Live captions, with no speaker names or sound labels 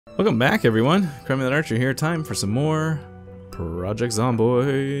Welcome back, everyone. Crummy Archer here. Time for some more Project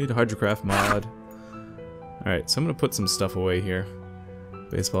Zomboid Hydrocraft mod. Alright, so I'm gonna put some stuff away here.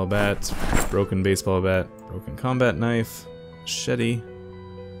 Baseball bat, broken baseball bat, broken combat knife, machete.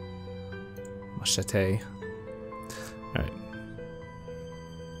 Alright.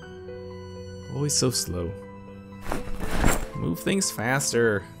 Always so slow. Move things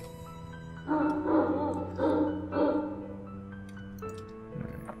faster.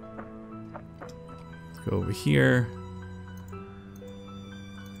 Go over here.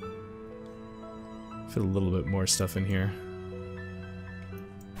 Fit a little bit more stuff in here.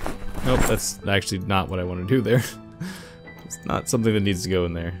 Nope, that's actually not what I want to do there. It's not something that needs to go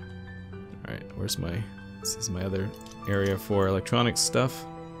in there. Alright, where's my... This is my other area for electronic stuff.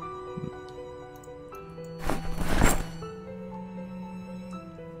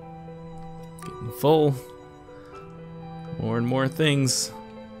 Getting full. More and more things.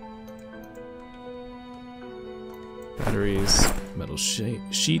 Batteries, metal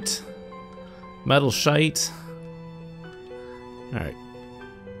sheet, metal shite. Alright.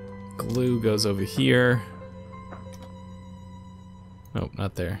 Glue goes over here. Nope,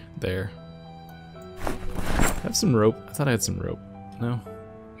 not there. There. I have some rope. I thought I had some rope. No?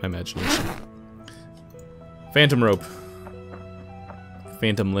 My imagination. Phantom rope.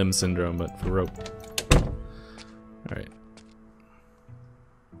 Phantom limb syndrome, but for rope. Alright.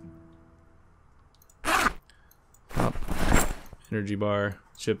 Energy bar,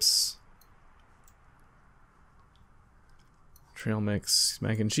 chips, trail mix,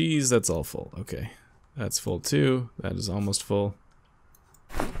 mac and cheese, that's all full. Okay, that's full too. That is almost full.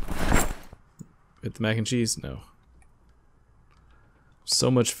 Hit the mac and cheese? No. So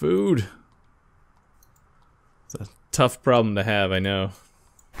much food. It's a tough problem to have, I know.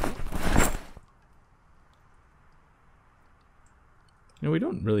 You know, we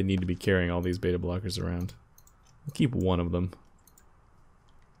don't really need to be carrying all these beta blockers around. I'll keep one of them.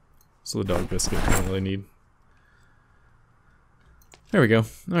 So the dog biscuit I don't really need. There we go.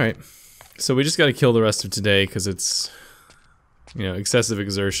 Alright. So we just gotta kill the rest of today because it's, you know, excessive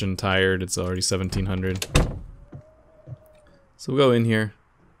exertion, tired. It's already 1700. So we'll go in here.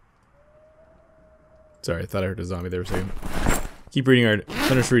 Sorry, I thought I heard a zombie there for a second. Keep reading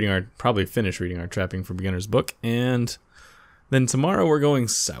our, probably finish reading our Trapping for Beginners book. And then tomorrow we're going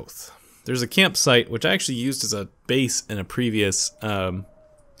south. There's a campsite, which I actually used as a base in a previous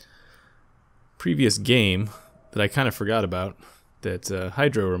game that I kind of forgot about, that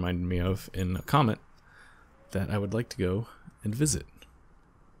Hydro reminded me of in a comment, that I would like to go and visit.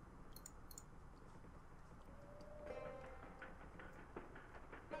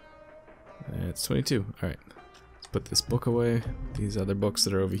 It's 22. Alright. Let's put this book away. These other books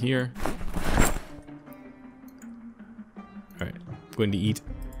that are over here. Alright. I'm going to eat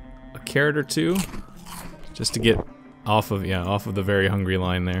a carrot or two just to get off of the very hungry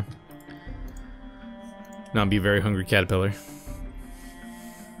line there. Not be a very hungry caterpillar.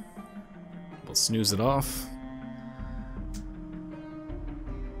 We'll snooze it off.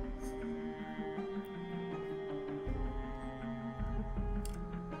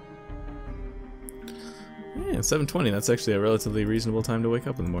 Yeah, 7:20. That's actually a relatively reasonable time to wake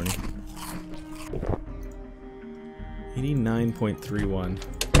up in the morning. 89.31.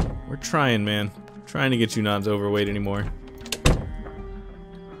 We're trying, man. Trying to get you not overweight anymore.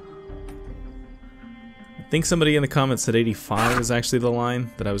 I think somebody in the comments said 85 is actually the line,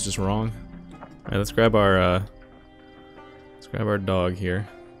 that I was just wrong. Alright, let's grab our dog here.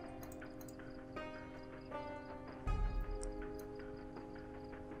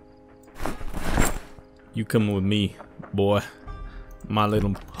 You come with me, boy. My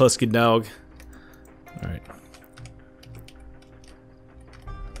little husky dog. Alright.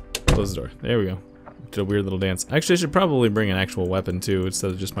 Close the door. There we go. Did a weird little dance. Actually, I should probably bring an actual weapon too,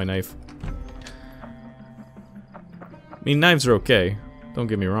 instead of just my knife. I mean, knives are okay. Don't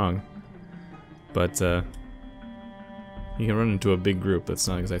get me wrong. But, you can run into a big group. That's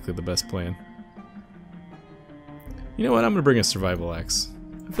not exactly the best plan. You know what? I'm gonna bring a survival axe.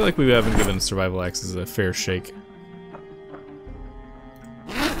 I feel like we haven't given survival axes a fair shake.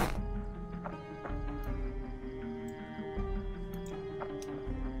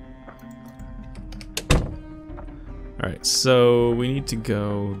 Alright, so we need to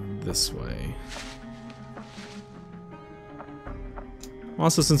go this way.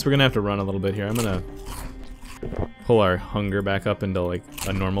 Also, since we're gonna have to run a little bit here, I'm gonna pull our hunger back up into like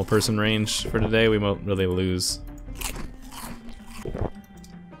a normal person range for today. We won't really lose.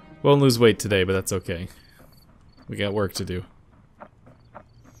 Won't lose weight today, but that's okay. We got work to do.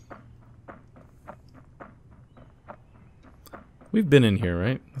 We've been in here,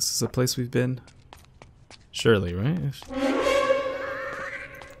 right? This is a place we've been. Surely, right?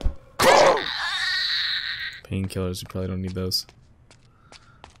 Painkillers, we probably don't need those.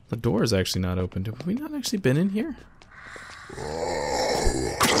 The door is actually not open. Have we not actually been in here? Did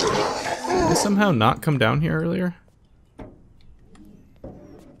I somehow not come down here earlier?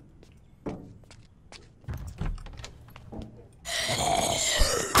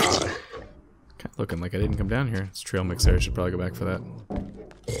 Kinda looking like I didn't come down here. It's trail mix there. I should probably go back for that.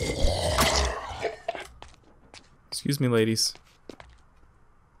 Excuse me, ladies.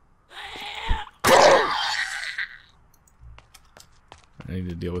 I need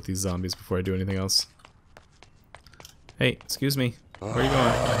to deal with these zombies before I do anything else. Hey, excuse me. Where are you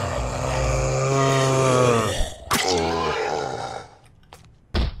going?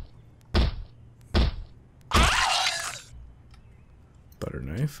 Butter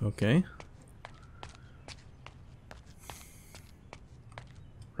knife, okay.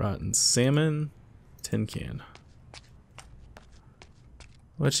 Rotten salmon, tin can.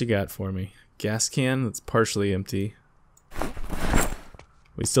 What you got for me? Gas can that's partially empty.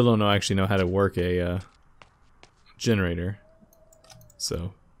 We still don't actually know how to work a generator,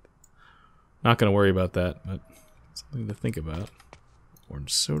 so not gonna worry about that, but something to think about.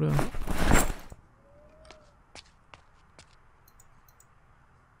 Orange soda.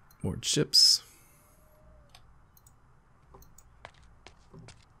 More chips.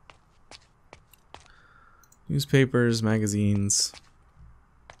 Newspapers, magazines.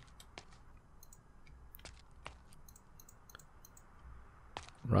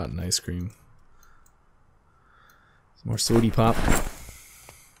 Rotten ice cream. Some more sody pop.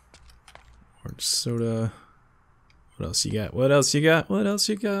 Orange soda. What else you got? What else you got? What else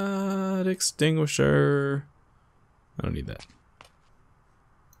you got? Extinguisher. I don't need that.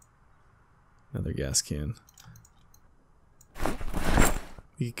 Another gas can.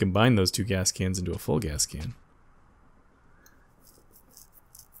 We can combine those two gas cans into a full gas can.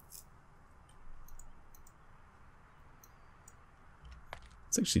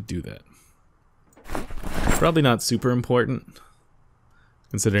 Let's actually do that. Probably not super important,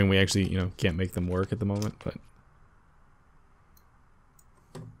 considering we actually, you know, can't make them work at the moment, but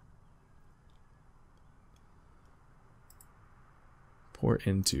pour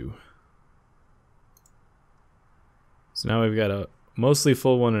into. So now we've got a mostly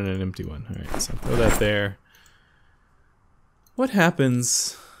full one and an empty one. Alright, so throw that there. What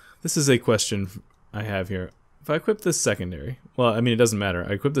happens? This is a question I have here. If I equip this secondary, well, I mean, it doesn't matter.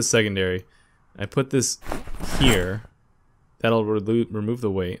 I equip this secondary, I put this here, that'll remove the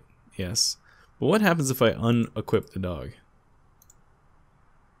weight, yes. But what happens if I unequip the dog?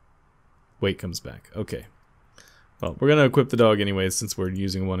 Weight comes back, okay. Well, we're gonna equip the dog anyways since we're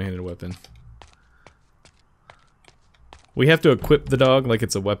using a one-handed weapon. We have to equip the dog like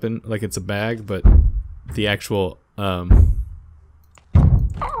it's a weapon, like it's a bag, but the actual,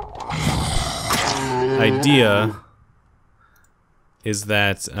 idea is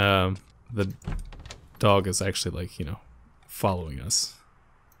that the dog is actually, like, you know, following us.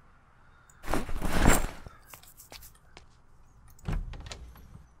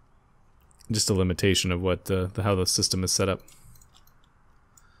 Just a limitation of what how the system is set up.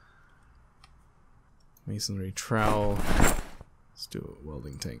 Masonry trowel. Let's do a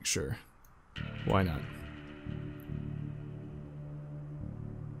welding tank, sure. Why not?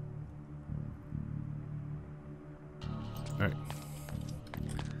 Alright.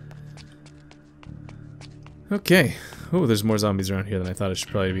 Okay. Oh, there's more zombies around here than I thought. I should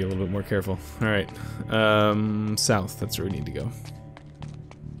probably be a little bit more careful. Alright. South. That's where we need to go.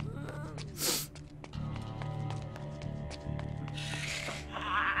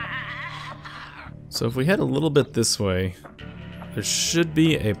 So if we head a little bit this way, there should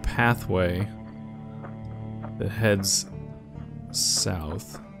be a pathway that heads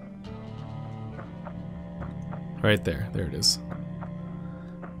south. Right there. There it is.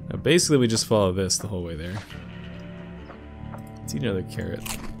 Now basically we just follow this the whole way there. Let's eat another carrot.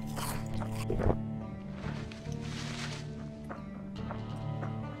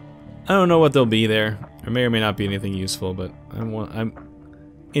 I don't know what there'll be there. There may or may not be anything useful, but I'm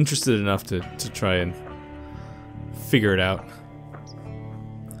interested enough to try and figure it out.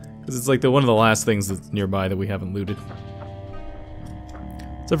 Because it's like one of the last things that's nearby that we haven't looted.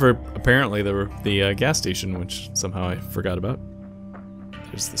 Except for apparently the gas station, which somehow I forgot about.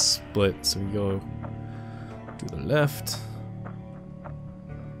 There's the split, so we go to the left.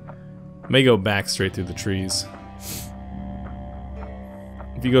 May go back straight through the trees.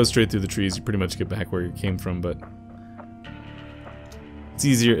 If you go straight through the trees, you pretty much get back where you came from, but it's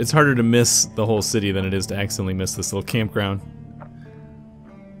easier. It's harder to miss the whole city than it is to accidentally miss this little campground.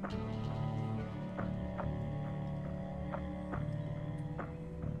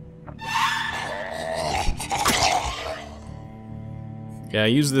 Yeah, I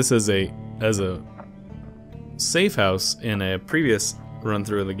used this as a safe house in a previous run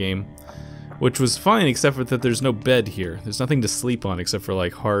through of the game, which was fine except for that there's no bed here. There's nothing to sleep on except for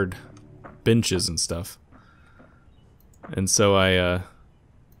like hard benches and stuff. And so I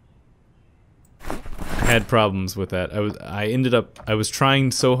had problems with that. I was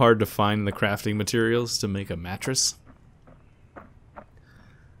trying so hard to find the crafting materials to make a mattress,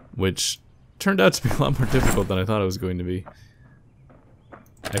 which turned out to be a lot more difficult than I thought it was going to be.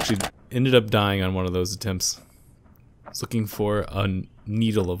 Actually ended up dying on one of those attempts. I was looking for a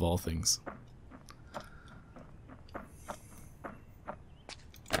needle of all things.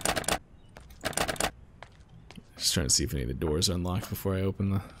 Just trying to see if any of the doors are unlocked before I open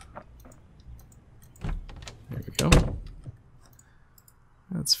the... There we go.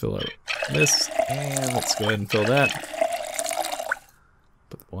 Let's fill out this, and let's go ahead and fill that.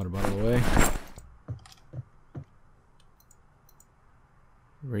 Put the water bottle away.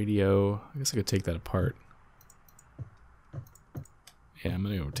 Radio, I guess I could take that apart. Yeah, I'm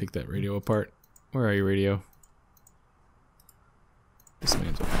gonna go take that radio apart. Where are you, radio?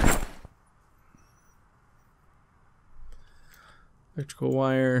 Dismantle. Electrical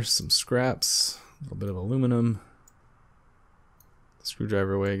wire, some scraps, a little bit of aluminum.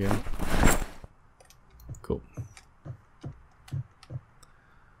 Screwdriver away again. Cool.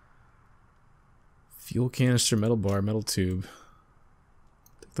 Fuel canister, metal bar, metal tube.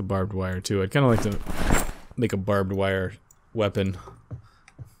 Take the barbed wire too. I'd kind of like to make a barbed wire weapon.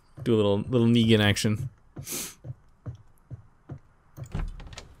 Do a little Negan action.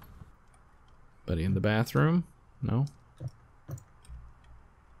 Buddy in the bathroom? No.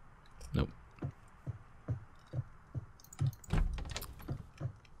 Nope.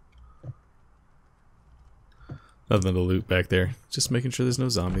 Nothing to loot back there. Just making sure there's no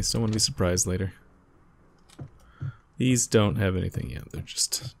zombies. Don't want to be surprised later. These don't have anything yet. They're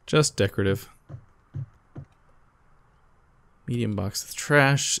just decorative. Medium box with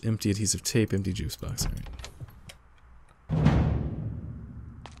trash. Empty adhesive tape. Empty juice box. Alright.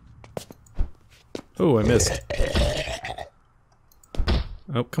 Oh, I missed.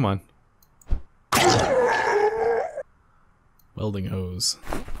 Oh, come on. Welding hose.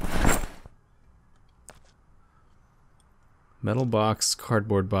 Metal box,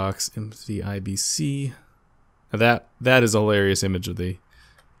 cardboard box, empty IBC. Now that is a hilarious image of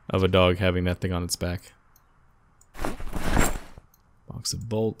a dog having that thing on its back. Box of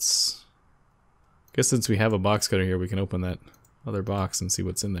bolts. Guess since we have a box cutter here, we can open that other box and see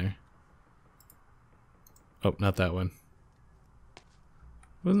what's in there. Oh, not that one.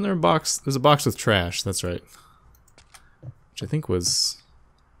 Wasn't there a box? There's a box with trash, that's right. Which I think was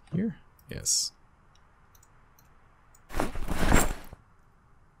here? Yes.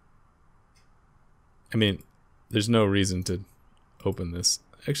 I mean, there's no reason to open this.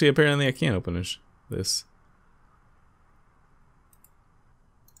 Actually, apparently I can't open this.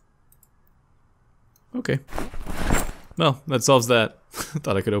 Okay. Well, that solves that. I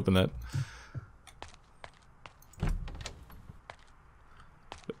thought I could open that.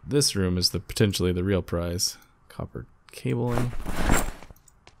 But this room is potentially the real prize. Copper cabling.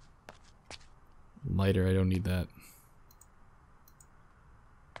 Lighter, I don't need that.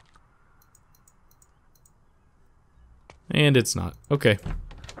 And it's not. Okay.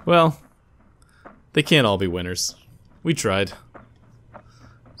 Well, they can't all be winners. We tried.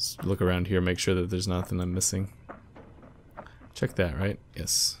 Just look around here, make sure that there's nothing I'm missing. Check that, right?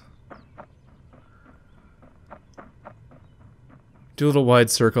 Yes. Do a little wide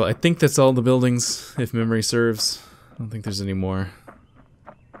circle. I think that's all the buildings, if memory serves. I don't think there's any more.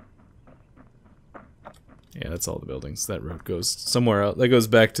 Yeah, that's all the buildings. That road goes somewhere else. That goes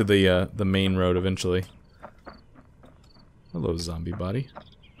back to the main road eventually. Hello, zombie body.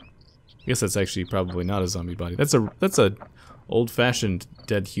 I guess that's actually probably not a zombie body. That's a old-fashioned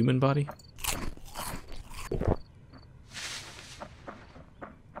dead human body.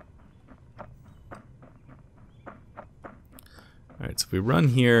 Alright, so if we run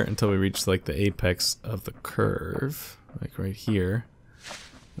here until we reach like the apex of the curve, like right here,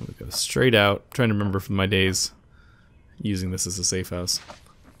 and we go straight out. I'm trying to remember from my days using this as a safe house.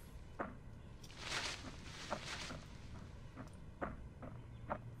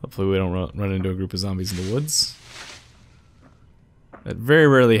 Hopefully we don't run into a group of zombies in the woods. That very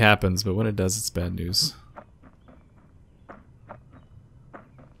rarely happens, but when it does, it's bad news.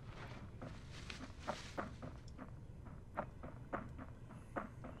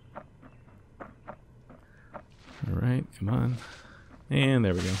 Alright, come on. And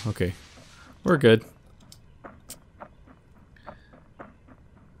there we go. Okay. We're good.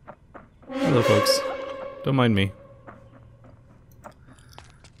 Hello, folks. Don't mind me.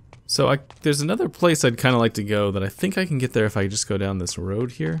 So there's another place I'd kind of like to go that I think I can get there if I just go down this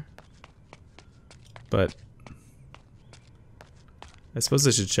road here. But I suppose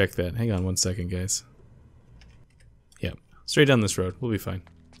I should check that. Hang on one second, guys. Yep, straight down this road. We'll be fine.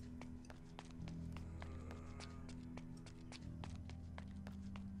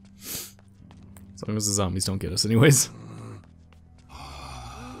 As long as the zombies don't get us anyways.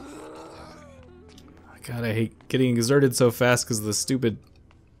 God, I hate getting exerted so fast because of the stupid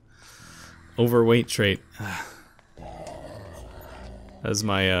overweight trait. That's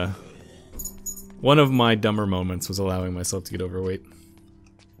my, one of my dumber moments was allowing myself to get overweight.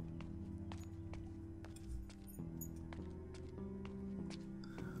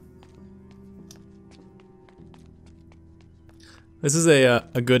 This is a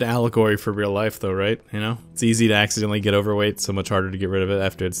good allegory for real life though, right? You know? It's easy to accidentally get overweight, so much harder to get rid of it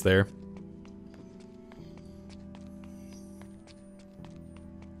after it's there.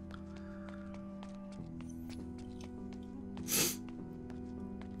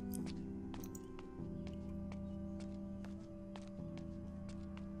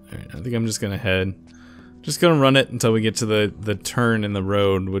 Alright, I think I'm just gonna run it until we get to the turn in the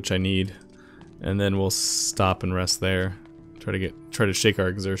road, which I need. And then we'll stop and rest there. Try to shake our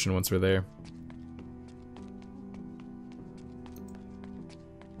exertion once we're there.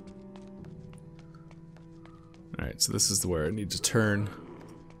 Alright, so this is where I need to turn.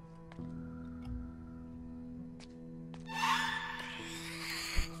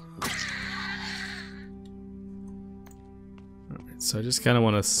 Alright, so I just kind of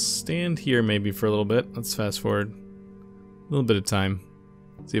want to stand here maybe for a little bit. Let's fast forward a little bit of time.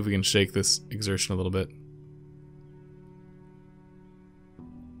 See if we can shake this exertion a little bit.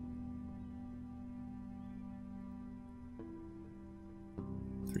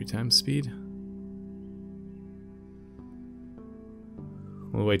 3 times speed.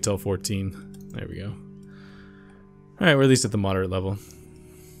 We'll wait till 14. There we go. Alright, we're at least at the moderate level.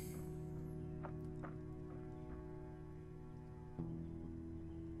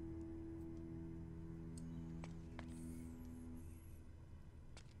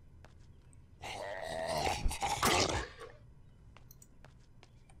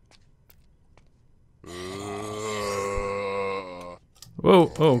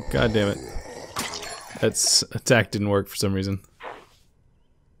 Whoa, oh, god damn it. That attack didn't work for some reason.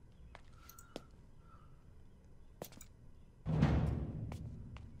 Alright,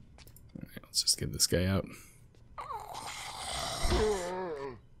 let's just get this guy out.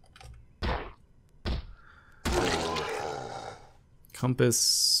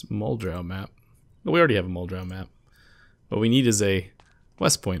 Compass Muldrow map. Well, we already have a Muldrow map. What we need is a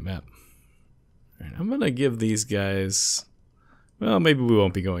West Point map. Alright, I'm gonna give these guys... Well, maybe we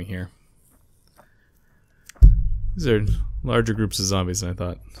won't be going here. These are larger groups of zombies than I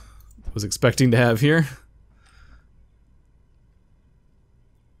thought was expecting to have here.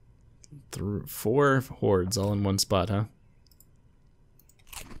 4 hordes all in one spot, huh?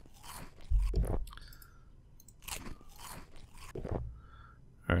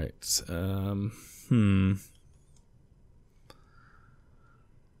 Alright,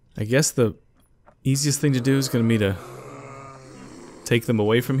 I guess the easiest thing to do is going to be to take them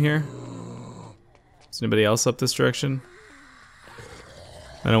away from here. Is anybody else up this direction?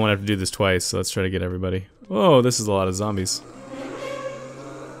 I don't want to have to do this twice, so let's try to get everybody. Oh, this is a lot of zombies.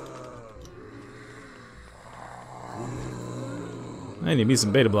 I need me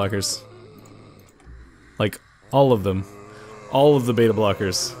some beta blockers. Like, all of them. All of the beta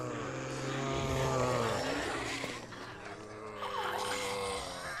blockers.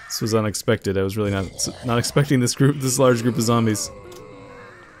 This was unexpected. I was really not expecting this large group of zombies.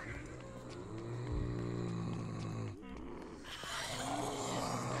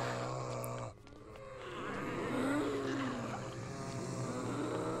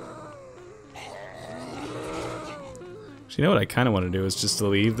 You know what I kind of want to do is just to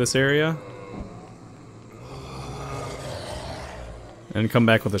leave this area and come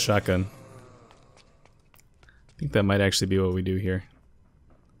back with a shotgun. I think that might actually be what we do here.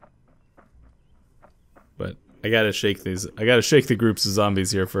 But I gotta shake these. I gotta shake the groups of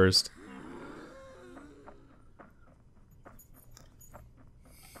zombies here first.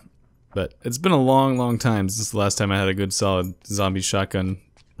 But it's been a long, long time since the last time I had a good solid zombie shotgun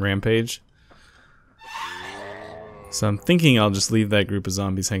rampage. So I'm thinking I'll just leave that group of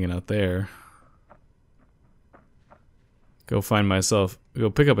zombies hanging out there. Go find myself, go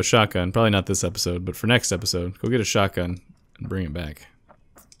pick up a shotgun, probably not this episode, but for next episode, go get a shotgun and bring it back.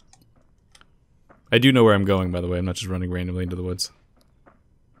 I do know where I'm going, by the way, I'm not just running randomly into the woods.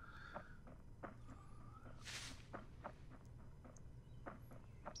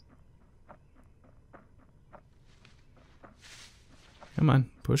 Come on,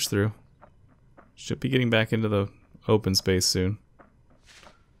 push through. Should be getting back into the open space soon.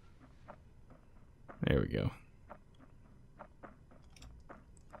 There we go.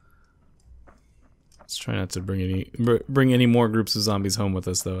 Let's try not to bring any more groups of zombies home with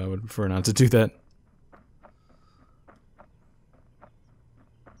us, though. I would prefer not to do that.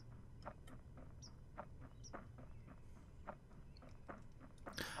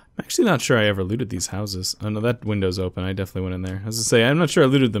 I'm actually not sure I ever looted these houses. Oh no, that window's open. I definitely went in there. I was gonna say, I'm not sure I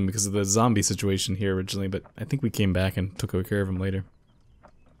looted them because of the zombie situation here originally, but I think we came back and took care of them later.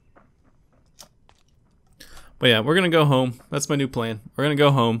 But yeah, we're gonna go home. That's my new plan. We're gonna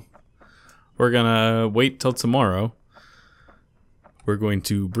go home. We're gonna wait till tomorrow. We're going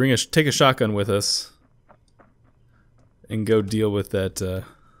to take a shotgun with us and go deal with that,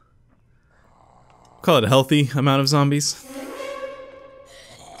 call it a healthy amount of zombies.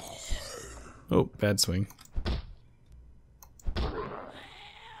 Oh, bad swing.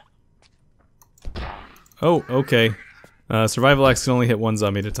 Oh, okay. Survival axe can only hit one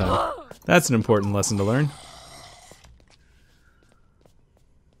zombie at a time. That's an important lesson to learn.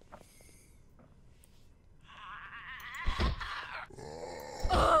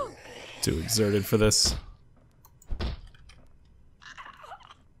 Too exerted for this.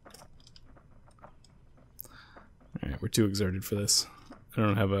 Alright, we're too exerted for this. I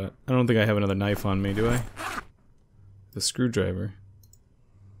don't think I have another knife on me, do I? The screwdriver.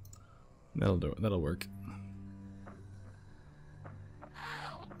 That'll work.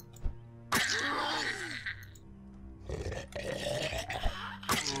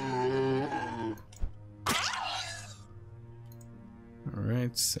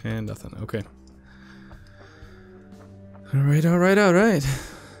 Alright, and nothing. Okay. Alright, alright, alright.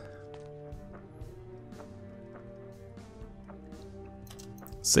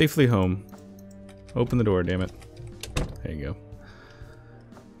 Safely home. Open the door, damn it. There you go.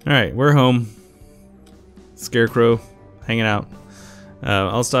 Alright, we're home. Scarecrow, hanging out.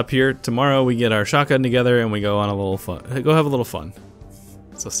 I'll stop here. Tomorrow we get our shotgun together and we go on a little fun. Go have a little fun.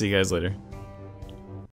 So see you guys later.